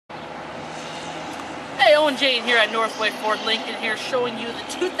Hey, Owen Jane here at Northway Ford Lincoln here, showing you the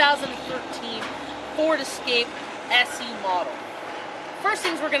 2013 Ford Escape SE model. First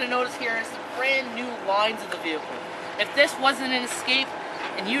things we're going to notice here is the brand new lines of the vehicle. If this wasn't an Escape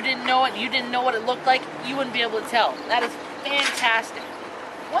and you didn't know it, you didn't know what it looked like, you wouldn't be able to tell. That is fantastic.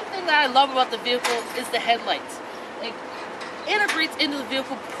 One thing that I love about the vehicle is the headlights. It integrates into the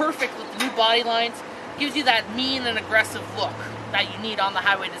vehicle perfect with the new body lines, gives you that mean and aggressive look that you need on the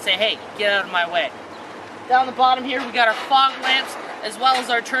highway to say, hey, get out of my way. Down the bottom here, we got our fog lamps as well as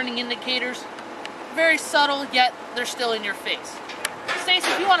our turning indicators. Very subtle, yet they're still in your face.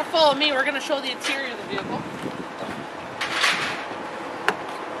 Stacey, if you want to follow me, we're going to show the interior of the vehicle.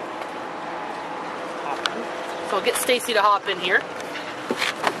 So I'll get Stacey to hop in here.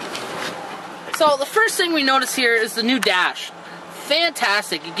 So the first thing we notice here is the new dash.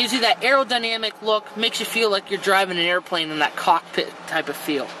 Fantastic. It gives you that aerodynamic look, makes you feel like you're driving an airplane in that cockpit type of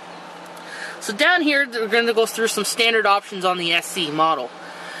feel. So down here, we're going to go through some standard options on the SE model.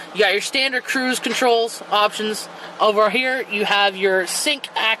 You got your standard cruise controls options. Over here, you have your sync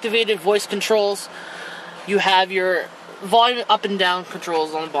activated voice controls. You have your volume up and down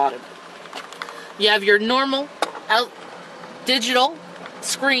controls on the bottom. You have your normal digital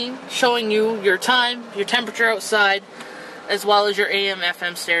screen showing you your time, your temperature outside, as well as your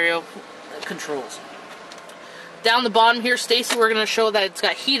AM/FM stereo controls. Down the bottom here, Stacey, we're going to show that it's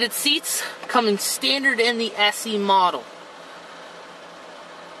got heated seats coming standard in the SE model.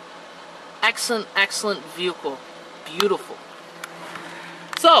 Excellent, excellent vehicle. Beautiful.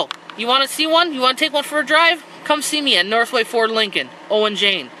 So, you want to see one? You want to take one for a drive? Come see me at Northway Ford Lincoln, Owen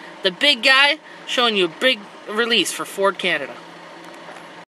Jane. The big guy showing you a big release for Ford Canada.